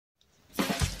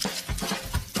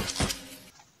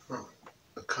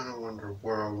wonder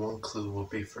where our one clue will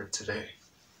be for today.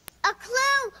 A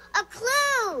clue! A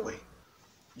clue! Wait,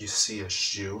 you see a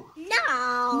shoe?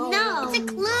 No, it's a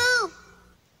clue. No.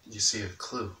 You see a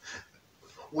clue.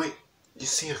 Wait, you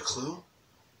see a clue?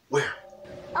 Where?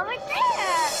 Over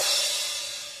there.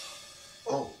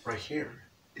 Oh, right here.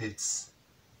 It's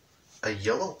a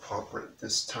yellow pawprint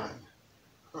this time.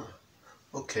 Huh.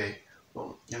 Okay,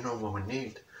 well, you know what we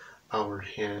need. Our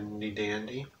handy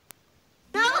dandy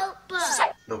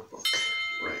notebook,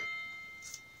 right.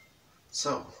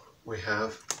 So, we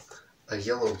have a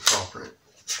yellow pawprint.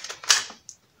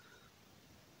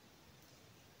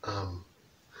 I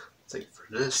think for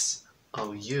this,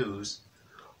 I'll use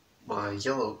my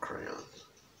yellow crayon.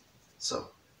 So,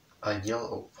 a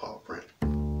yellow pawprint.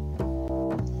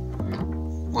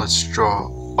 Let's draw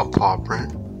a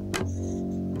pawprint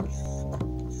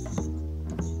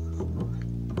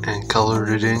and colored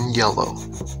it in yellow.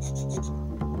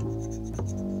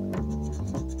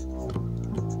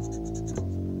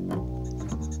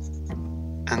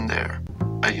 And there,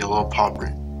 a yellow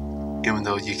pawprint, even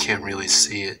though you can't really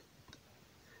see it.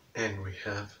 And we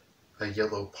have a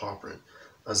yellow pawprint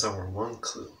as our one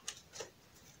clue.